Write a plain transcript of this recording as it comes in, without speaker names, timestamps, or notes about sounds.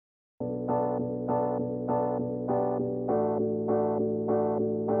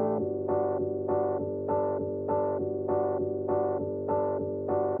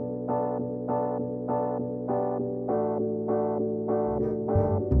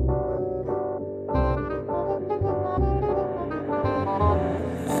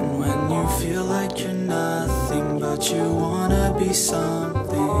but you wanna be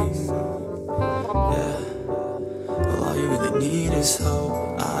something. Yeah, well, all you really need is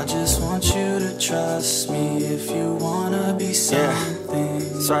hope. I just want you to trust me if you wanna be something.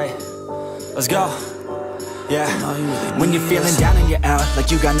 That's right. Let's go. Yeah, when you're feeling down and you're out,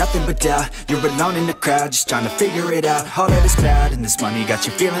 like you got nothing but doubt, you're alone in the crowd, just trying to figure it out. All of this cloud and this money got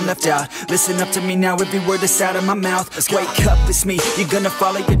you feeling left out. Listen up to me now, every word that's out of my mouth. Wake up, it's me. You're gonna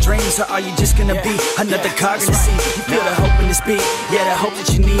follow your dreams, or are you just gonna be another cog in the sea? You feel the hope in this beat, yeah, the hope that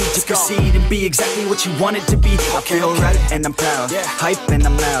you need to proceed and be exactly what you want it to be. I feel right and I'm proud, hype and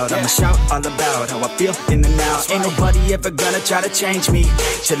I'm loud. I'ma shout all about how I feel in the now. Ain't nobody ever gonna try to change me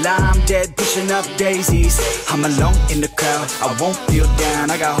till I'm dead, pushing up daisies. I'm alone in the crowd, I won't feel down.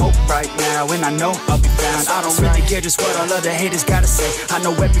 I got hope right now, and I know I'll be found. I don't really care just what all other haters gotta say. I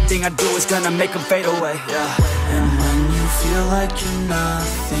know everything I do is gonna make them fade away. And when you feel like you're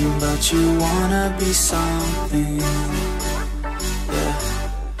nothing, but you wanna be something, yeah,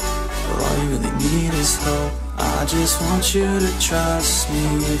 well, all you really need is hope. I just want you to trust me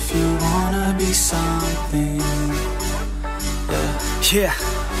if you wanna be something, yeah,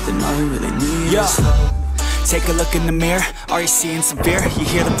 then all you really need is hope. Take a look in the mirror, are you seeing some fear? You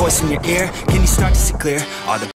hear the voice in your ear, can you start to see clear? Are the